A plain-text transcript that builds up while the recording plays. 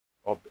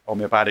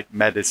homeopathic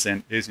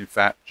medicine is in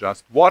fact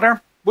just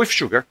water with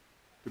sugar,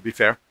 to be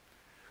fair.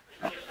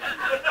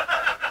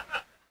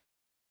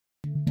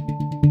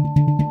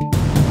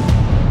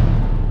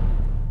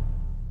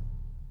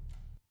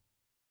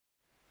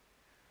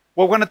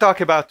 What we're going to talk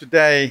about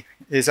today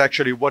is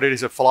actually what it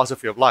is a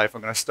philosophy of life.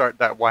 I'm going to start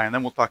that way, and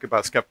then we'll talk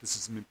about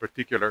skepticism in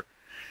particular.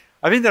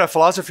 I think that a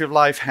philosophy of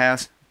life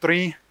has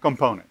three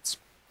components.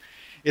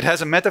 It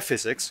has a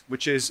metaphysics,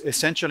 which is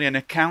essentially an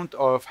account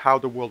of how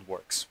the world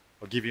works.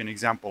 I'll give you an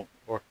example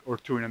or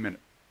two in a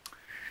minute.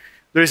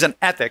 There is an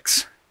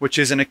ethics, which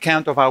is an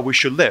account of how we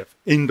should live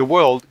in the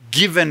world,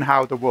 given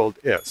how the world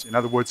is. In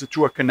other words, the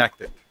two are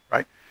connected,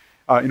 right?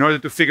 In order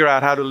to figure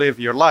out how to live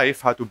your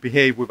life, how to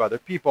behave with other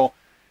people,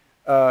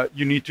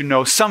 you need to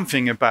know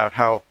something about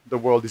how the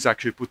world is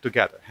actually put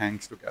together,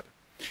 hangs together.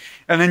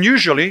 And then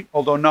usually,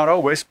 although not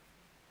always,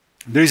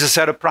 there is a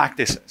set of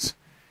practices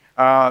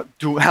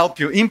to help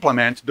you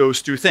implement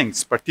those two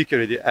things,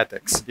 particularly the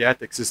ethics. The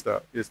ethics is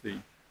the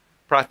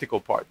practical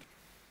part.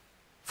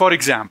 For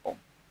example,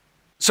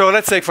 so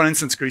let's take, for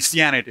instance,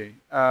 Christianity,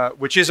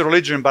 which is a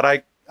religion, but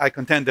I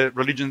contend that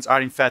religions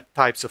are in fact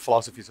types of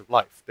philosophies of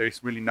life. There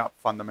is really not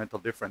fundamental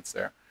difference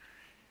there.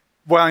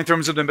 Well, in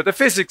terms of the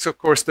metaphysics, of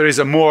course, there is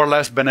a more or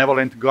less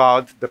benevolent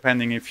God,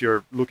 depending if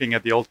you're looking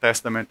at the Old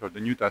Testament or the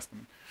New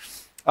Testament,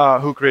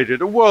 who created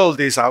the world,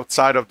 is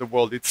outside of the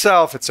world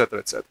itself, etc.,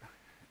 etc.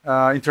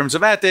 In terms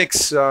of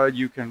ethics,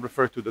 you can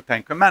refer to the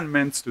Ten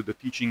Commandments, to the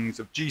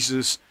teachings of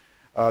Jesus,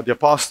 the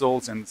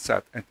apostles, and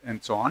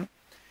so on.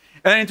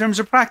 And in terms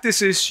of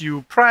practices,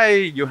 you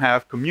pray, you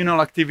have communal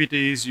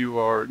activities, you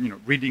are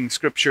reading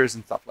scriptures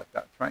and stuff like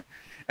that, right?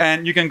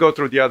 And you can go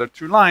through the other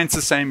two lines.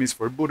 The same is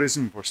for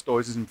Buddhism, for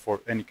Stoicism, for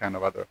any kind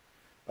of other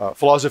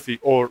philosophy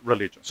or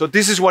religion. So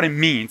this is what it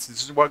means.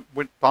 This is what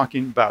we're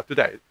talking about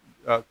today,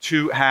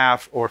 to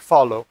have or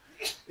follow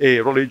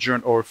a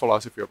religion or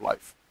philosophy of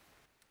life.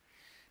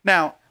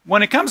 Now,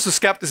 when it comes to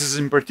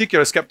skepticism in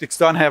particular, skeptics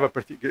don't have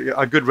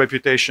a good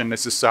reputation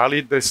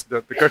necessarily.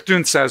 The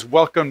cartoon says,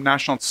 "Welcome,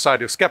 National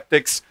Society of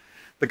Skeptics."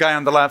 The guy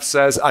on the left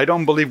says, "I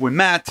don't believe we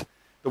met."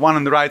 The one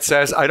on the right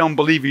says, "I don't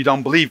believe you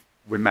don't believe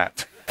we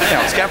met."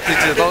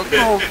 Skeptics is like,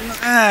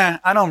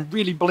 I don't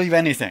really believe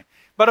anything.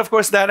 But of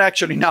course, that's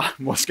actually not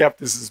what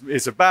skepticism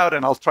is about,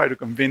 and I'll try to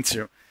convince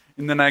you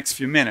in the next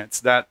few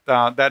minutes that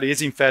that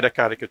is in fact a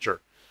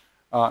caricature,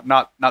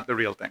 not the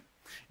real thing.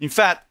 In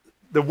fact,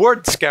 the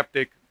word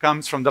skeptic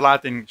comes from the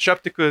Latin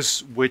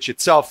scepticus, which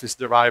itself is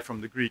derived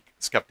from the Greek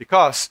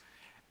skeptikos,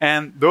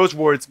 and those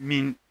words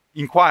mean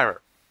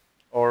inquirer,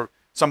 or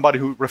somebody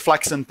who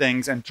reflects on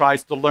things and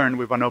tries to learn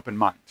with an open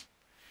mind.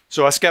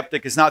 So a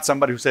skeptic is not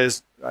somebody who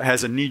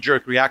has a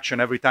knee-jerk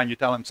reaction every time you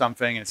tell him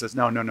something and says,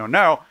 no, no, no,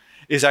 no.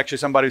 Is actually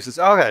somebody who says,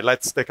 okay,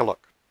 let's take a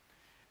look.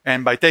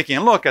 And by taking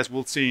a look, as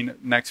we'll see in the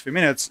next few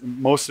minutes,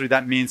 mostly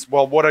that means,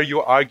 well, what are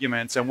your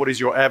arguments and what is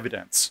your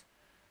evidence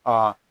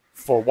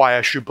for why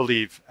I should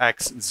believe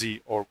X,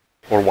 Z, or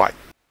Y?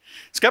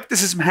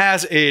 Skepticism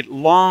has a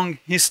long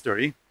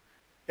history,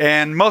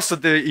 and most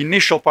of the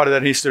initial part of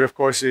that history, of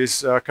course,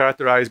 is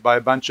characterized by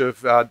a bunch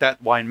of dead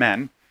white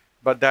men.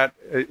 But that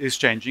is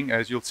changing,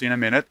 as you'll see in a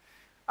minute.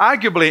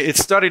 Arguably, it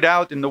started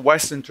out in the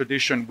Western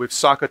tradition with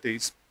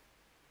Socrates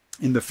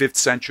in the 5th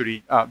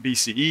century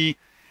BCE.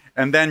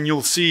 And then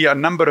you'll see a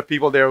number of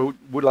people there who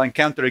we'll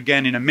encounter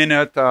again in a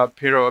minute.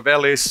 Pyrrho of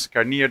Elis,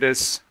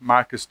 Carneades,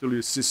 Marcus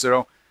Tullius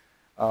Cicero,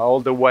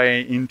 all the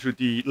way into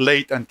the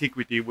late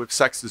antiquity with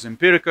Sextus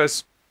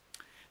Empiricus.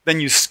 Then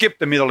you skip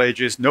the Middle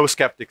Ages, no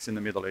skeptics in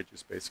the Middle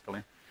Ages,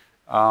 basically.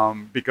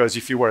 Because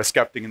if you were a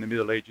skeptic in the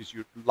Middle Ages,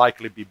 you'd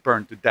likely be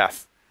burned to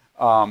death.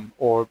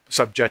 Or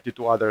subjected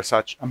to other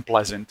such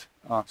unpleasant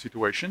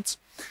situations.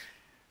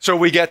 So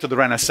we get to the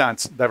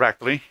Renaissance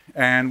directly,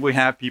 and we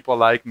have people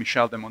like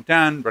Michel de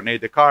Montaigne, René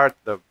Descartes,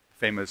 the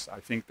famous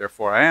I think,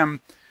 therefore I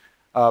am,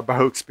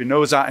 Baruch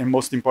Spinoza, and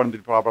most importantly,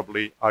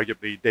 probably,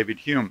 arguably, David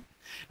Hume.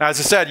 Now, as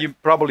I said, you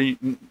probably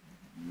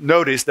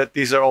noticed that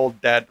these are all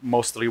dead,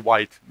 mostly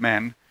white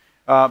men,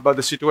 but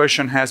the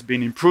situation has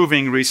been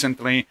improving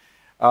recently.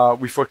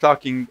 If we're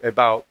talking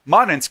about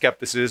modern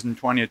skepticism,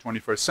 20th,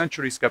 21st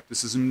century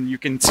skepticism, you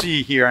can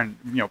see here and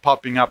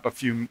popping up a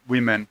few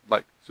women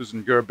like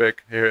Susan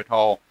Gerbic, Harriet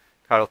Hall,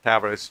 Carol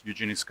Tavares,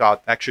 Eugenie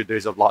Scott. Actually,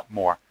 there's a lot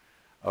more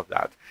of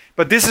that.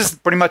 But this is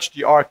pretty much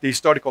the arc, the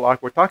historical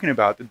arc we're talking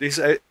about. This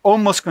is an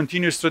almost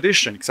continuous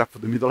tradition, except for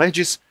the Middle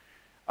Ages,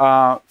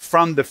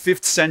 from the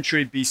 5th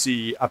century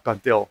BCE up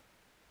until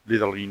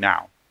literally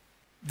now.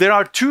 There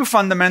are two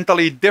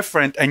fundamentally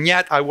different, and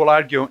yet I will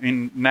argue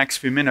in the next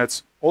few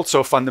minutes,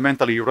 also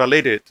fundamentally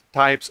related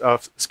types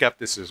of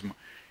skepticism.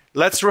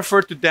 Let's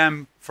refer to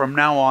them from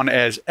now on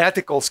as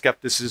ethical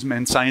skepticism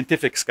and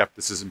scientific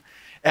skepticism.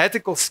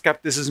 Ethical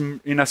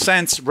skepticism, in a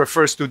sense,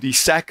 refers to the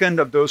second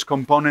of those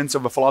components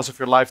of a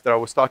philosophy of life that I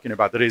was talking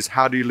about. That is,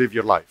 how do you live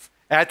your life?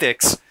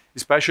 Ethics,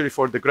 especially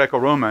for the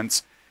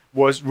Greco-Romans,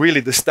 was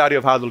really the study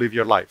of how to live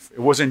your life. It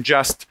wasn't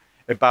just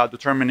about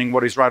determining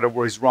what is right or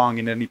what is wrong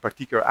in any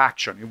particular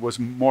action. It was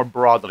more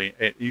broadly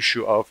an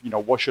issue of,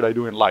 what should I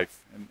do in life?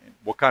 And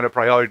what kind of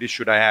priorities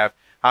should I have?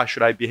 How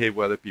should I behave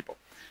with other people?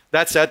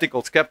 That's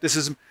ethical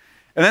skepticism.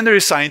 And then there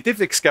is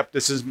scientific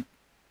skepticism,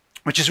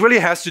 which is really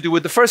has to do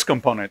with the first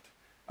component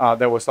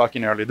that I was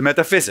talking earlier, the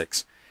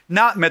metaphysics.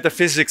 Not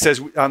metaphysics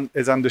as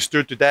is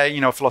understood today,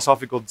 you know,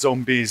 philosophical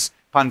zombies,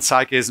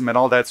 panpsychism, and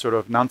all that sort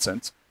of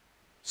nonsense.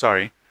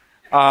 Sorry.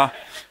 But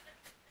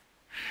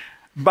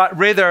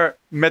rather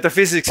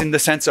metaphysics in the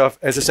sense of,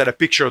 as I said, a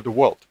picture of the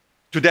world.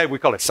 Today we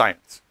call it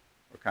science,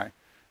 okay?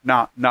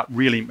 Not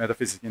really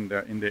metaphysics in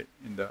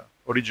the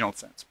original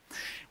sense.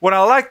 What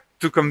I like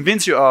to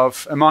convince you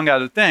of, among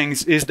other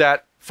things, is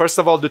that first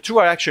of all, the two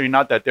are actually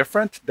not that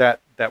different. That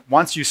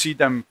once you see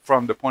them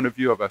from the point of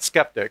view of a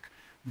skeptic,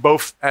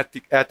 both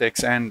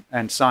ethics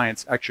and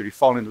science actually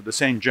fall into the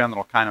same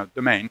general kind of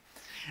domain.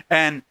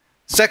 And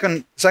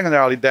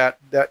secondarily, that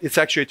it's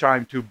actually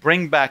time to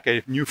bring back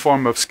a new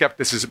form of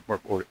skepticism,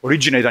 or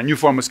originate a new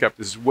form of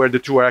skepticism, where the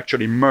two are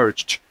actually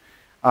merged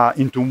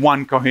into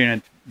one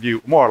coherent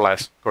view, more or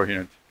less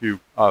coherent view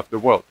of the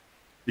world.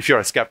 If you're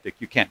a skeptic,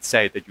 you can't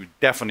say that you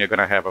definitely are going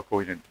to have a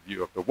coherent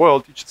view of the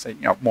world. You should say,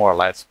 you know, more or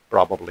less,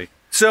 probably.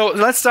 So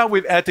let's start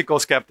with ethical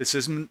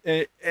skepticism.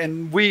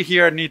 And we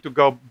here need to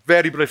go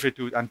very briefly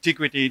to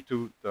antiquity,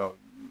 to the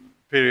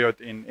period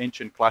in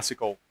ancient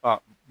classical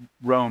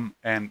Rome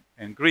and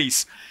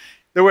Greece.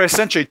 There were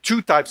essentially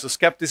two types of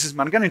skepticism.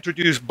 I'm going to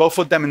introduce both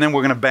of them, and then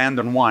we're going to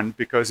abandon one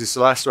because it's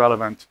less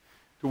relevant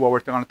to what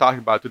we're going to talk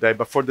about today.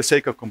 But for the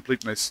sake of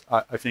completeness,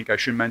 I think I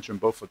should mention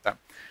both of them.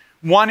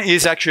 One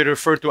is actually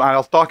referred to,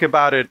 I'll talk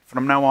about it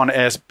from now on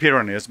as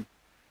Pyrrhonism,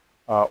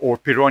 or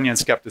Pyrrhonian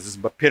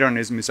skepticism, but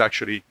Pyrrhonism is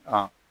actually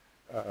a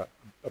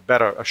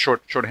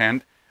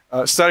shorthand.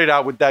 Started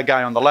out with that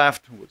guy on the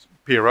left, who was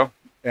Pyrrho,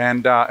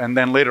 and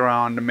then later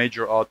on, the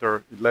major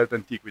author in late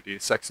antiquity,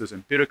 Sextus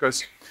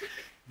Empiricus.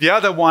 The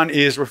other one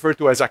is referred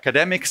to as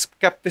academic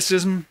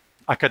skepticism.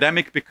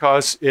 Academic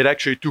because it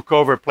actually took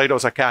over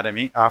Plato's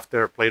academy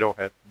after Plato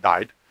had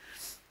died.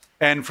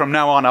 And from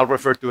now on, I'll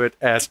refer to it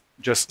as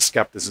just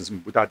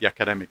skepticism without the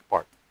academic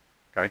part.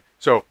 Okay,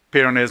 so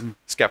Pyrrhonism,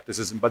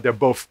 skepticism, but they're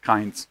both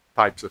types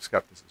of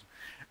skepticism.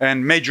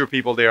 And major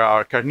people there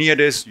are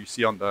Carneades, you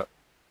see on the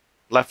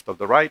left of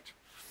the right,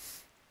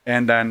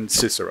 and then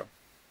Cicero.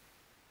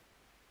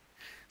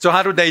 So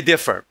how do they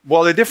differ?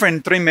 Well, they differ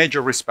in three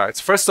major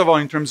respects. First of all,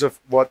 in terms of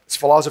what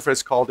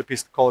philosophers call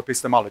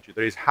epistemology.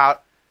 There is a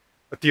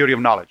theory of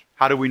knowledge.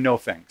 How do we know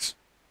things?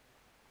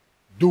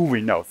 Do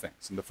we know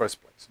things in the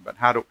first place? But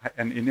how do,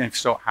 and if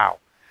so, how?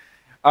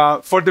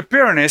 For the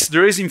Pyrrhonists,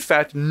 there is in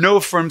fact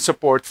no firm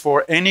support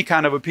for any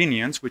kind of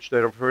opinions, which they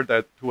refer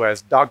to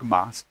as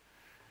dogmas,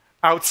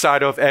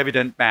 outside of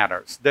evident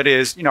matters. That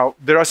is, you know,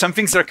 there are some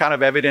things that are kind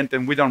of evident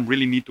and we don't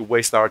really need to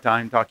waste our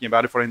time talking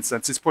about it. For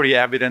instance, it's pretty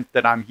evident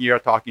that I'm here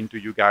talking to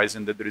you guys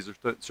and that there is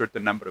a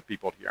certain number of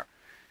people here.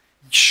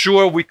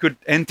 Sure, we could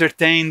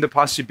entertain the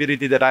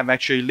possibility that I'm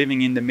actually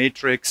living in the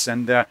matrix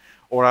and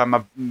or I'm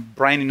a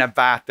brain in a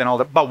vat and all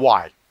that, but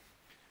why?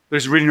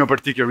 There's really no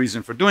particular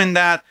reason for doing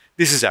that.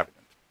 This is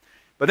evident.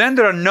 But then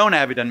there are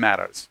non-evident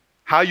matters.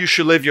 How you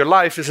should live your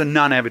life is a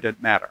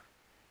non-evident matter.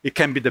 It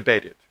can be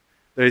debated.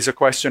 There is a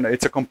question,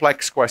 it's a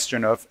complex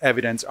question of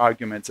evidence,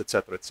 arguments,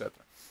 etc., etc.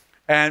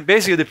 And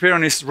basically the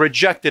Pyrrhonists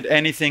rejected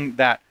anything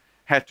that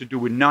had to do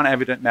with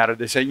non-evident matter.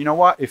 They say, you know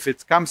what, if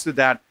it comes to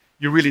that,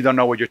 you really don't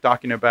know what you're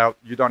talking about.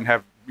 You don't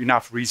have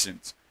enough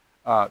reasons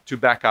to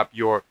back up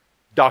your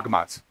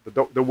dogmas.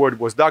 The word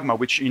was dogma,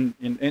 which in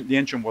the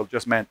ancient world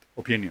just meant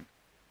opinion.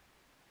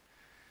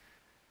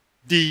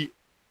 The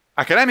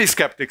academic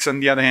skeptics,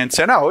 on the other hand,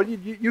 say, no,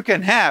 you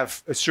can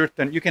have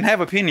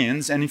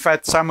opinions, and in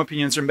fact, some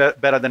opinions are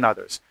better than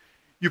others.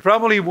 You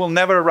probably will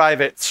never arrive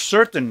at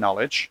certain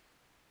knowledge.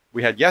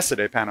 We had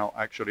yesterday a panel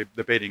actually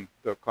debating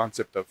the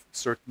concept of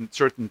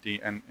certainty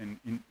and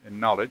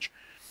knowledge.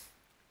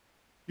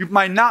 You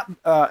might not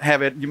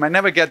have it. You might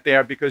never get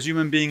there because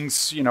human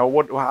beings, you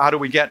know, how do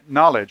we get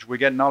knowledge? We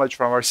get knowledge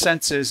from our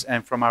senses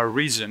and from our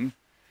reason,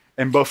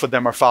 and both of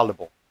them are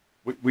fallible.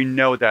 We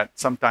know that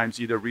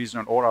sometimes either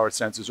reason or our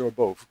senses or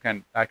both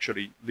can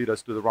actually lead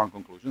us to the wrong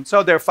conclusion.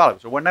 So they're fallible.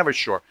 So we're never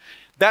sure.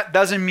 That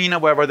doesn't mean,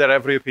 however, that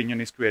every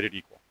opinion is created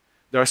equal.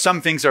 There are some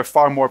things that are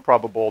far more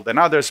probable than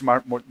others,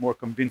 more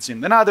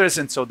convincing than others,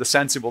 and so the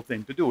sensible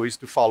thing to do is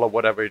to follow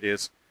whatever it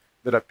is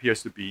that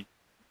appears to be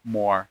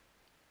more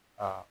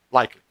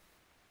likely.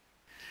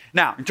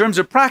 Now, in terms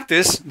of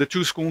practice, the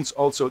two schools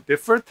also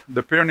differed.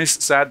 The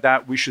Pyrrhonists said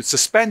that we should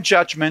suspend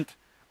judgment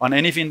on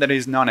anything that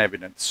is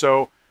non-evident.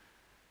 So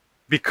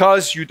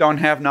because you don't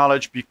have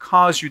knowledge,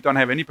 because you don't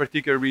have any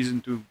particular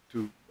reason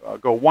to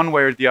go one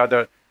way or the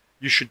other,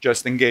 you should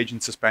just engage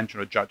in suspension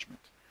of judgment.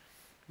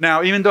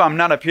 Now, even though I'm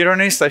not a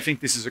Pyrrhonist, I think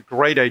this is a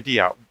great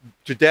idea.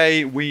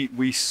 Today,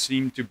 we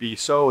seem to be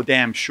so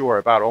damn sure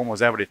about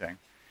almost everything,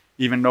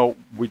 even though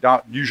we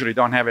usually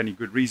don't have any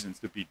good reasons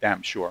to be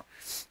damn sure.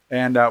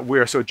 And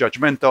we're so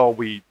judgmental,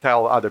 we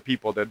tell other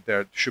people that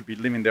they should be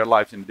living their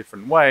lives in a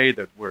different way,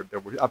 that we're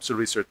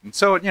absolutely certain.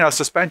 So, you know,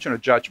 suspension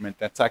of judgment,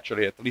 that's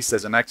actually, at least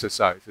as an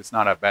exercise, it's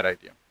not a bad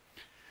idea.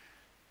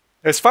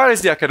 As far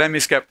as the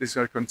academic skeptics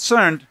are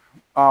concerned,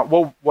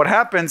 what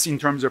happens in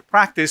terms of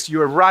practice,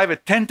 you arrive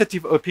at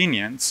tentative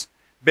opinions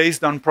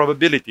based on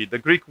probability. The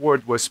Greek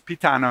word was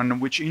pitanon,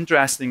 which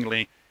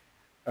interestingly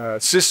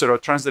Cicero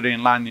translated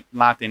in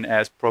Latin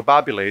as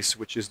probabiles,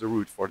 which is the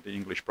root for the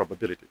English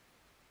probability.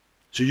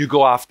 So you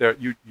go after,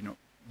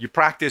 you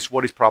practice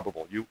what is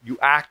probable. You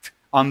act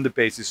on the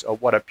basis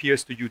of what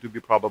appears to you to be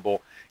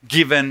probable,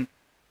 given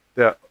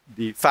the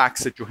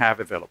facts that you have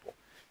available.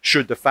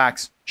 Should the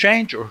facts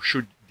change, or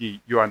should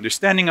your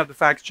understanding of the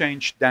facts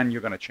change, then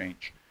you're going to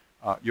change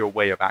your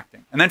way of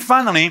acting. And then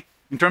finally,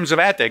 in terms of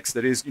ethics,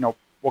 that is,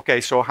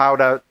 okay, so how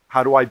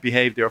do I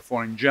behave,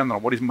 therefore, in general?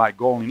 What is my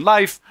goal in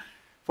life?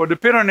 For the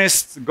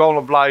Pyrrhonists, the goal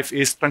of life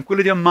is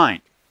tranquility of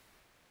mind.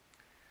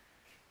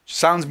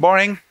 Sounds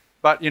boring,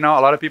 but, a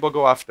lot of people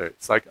go after it.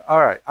 It's like, all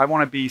right, I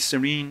want to be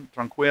serene,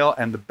 tranquil,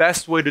 and the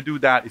best way to do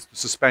that is to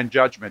suspend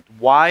judgment.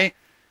 Why?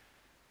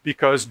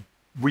 Because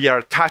we are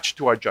attached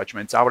to our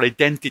judgments. Our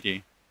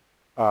identity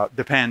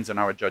depends on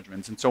our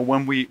judgments. And so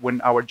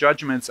when our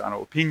judgments and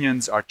our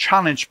opinions are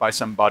challenged by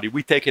somebody,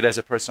 we take it as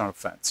a personal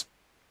offense.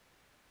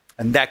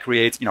 And that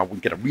creates, we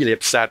get really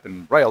upset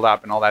and riled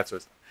up and all that sort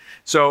of stuff.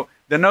 So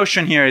the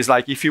notion here is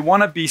like, if you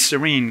want to be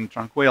serene and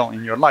tranquil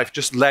in your life,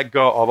 just let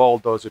go of all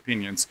those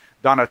opinions.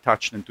 Don't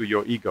attach them to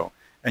your ego,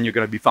 and you're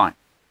going to be fine.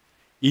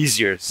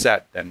 Easier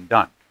said than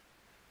done.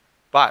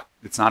 But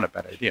it's not a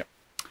bad idea.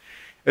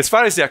 As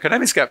far as the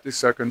academic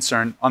skeptics are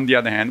concerned, on the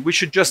other hand, we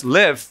should just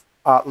live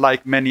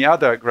like many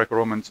other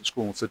Greco-Roman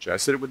schools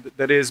suggested,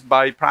 that is,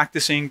 by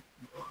practicing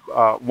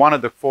one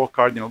of the 4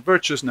 cardinal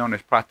virtues known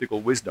as practical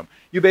wisdom.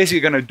 You're basically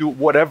going to do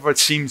whatever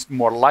seems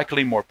more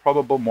likely, more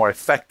probable, more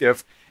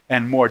effective,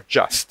 and more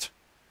just.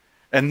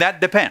 And that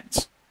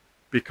depends,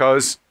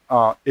 because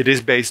it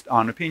is based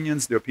on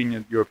opinions.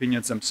 Your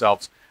opinions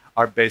themselves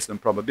are based on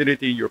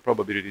probability. Your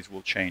probabilities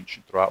will change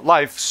throughout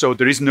life. So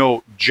there is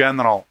no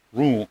general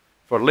rule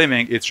for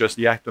living. It's just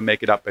you have to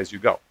make it up as you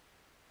go.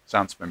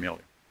 Sounds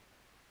familiar.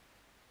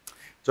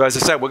 So as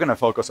I said, we're going to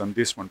focus on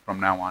this one from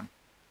now on.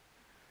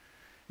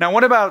 Now,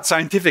 what about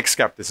scientific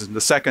skepticism,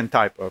 the second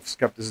type of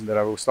skepticism that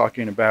I was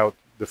talking about,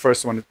 the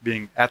first one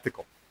being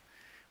ethical?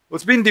 Well,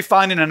 it's been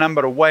defined in a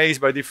number of ways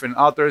by different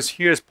authors.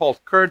 Here's Paul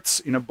Kurtz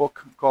in a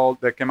book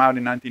that came out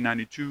in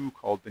 1992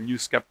 called The New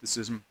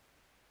Skepticism.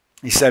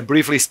 He said,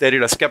 briefly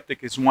stated, a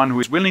skeptic is one who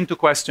is willing to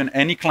question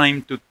any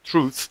claim to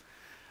truth,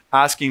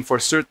 asking for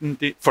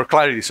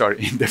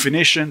clarity in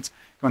definitions,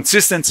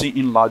 consistency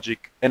in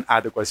logic, and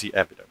adequacy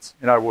evidence.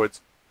 In other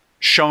words,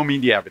 show me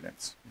the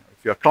evidence.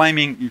 If you're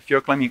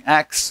claiming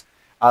X,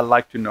 I'd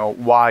like to know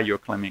why you're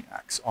claiming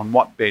X. On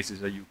what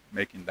basis are you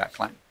making that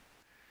claim?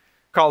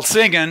 Carl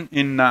Sagan,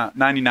 in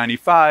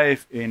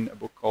 1995, in a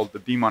book called The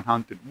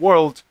Demon-Hunted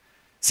World,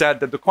 said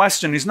that the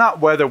question is not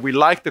whether we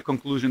like the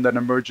conclusion that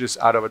emerges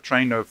out of a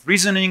train of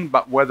reasoning,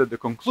 but whether the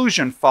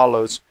conclusion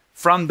follows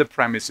from the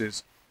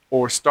premises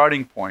or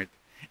starting point,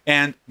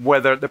 and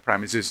whether the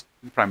premise is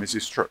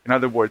true. In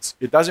other words,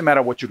 it doesn't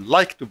matter what you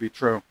like to be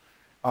true.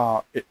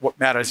 What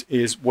matters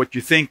is what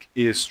you think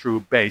is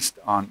true based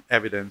on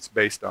evidence,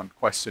 based on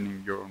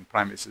questioning your own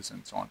premises,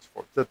 and so on and so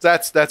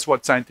forth. That's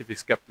what scientific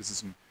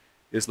skepticism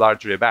is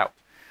largely about.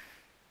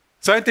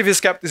 Scientific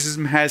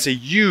skepticism has a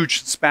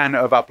huge span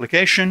of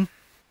application.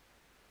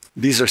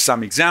 These are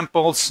some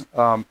examples.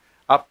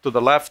 Up to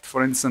the left,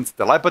 for instance,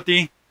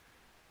 telepathy.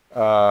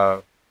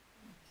 The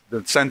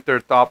center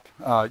top,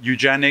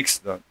 eugenics,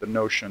 the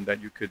notion that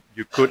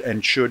you could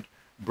and should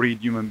breed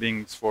human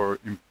beings for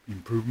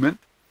improvement.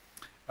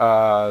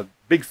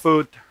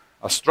 Bigfoot,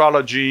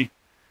 astrology.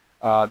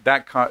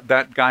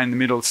 That guy in the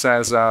middle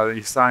says,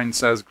 his sign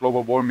says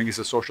global warming is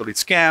a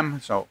socialist scam.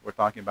 So we're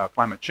talking about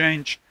climate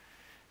change.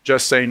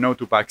 Just say no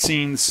to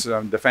vaccines,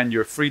 defend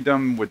your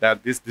freedom. With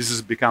that, this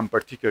has become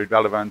particularly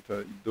relevant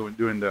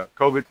during the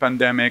COVID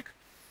pandemic.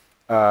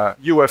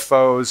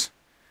 UFOs.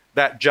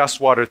 That just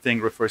water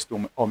thing refers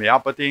to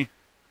homeopathy,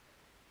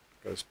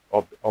 because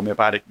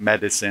homeopathic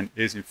medicine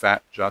is in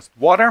fact just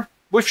water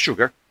with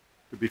sugar,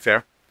 to be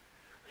fair.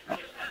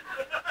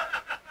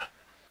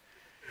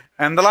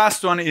 And the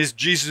last one is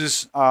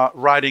Jesus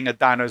riding a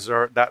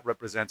dinosaur. That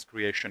represents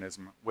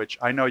creationism, which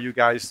I know you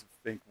guys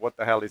think, what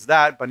the hell is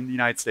that? But in the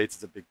United States,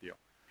 it's a big deal.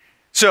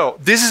 So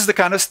this is the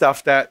kind of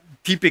stuff that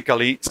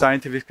typically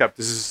scientific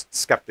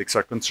skeptics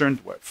are concerned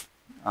with.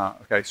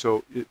 Okay,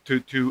 so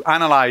to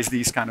analyze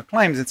these kind of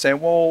claims and say,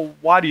 well,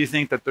 why do you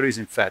think that there is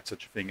in fact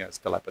such a thing as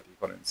telepathy,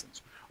 for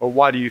instance? Or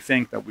why do you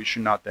think that we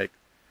should not take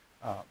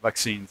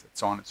vaccines, and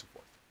so on and so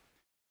forth?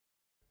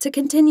 To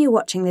continue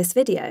watching this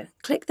video,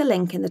 click the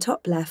link in the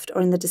top left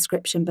or in the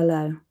description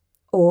below.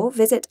 Or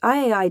visit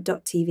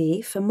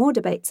iai.tv for more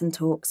debates and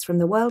talks from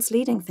the world's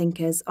leading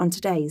thinkers on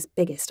today's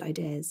biggest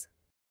ideas.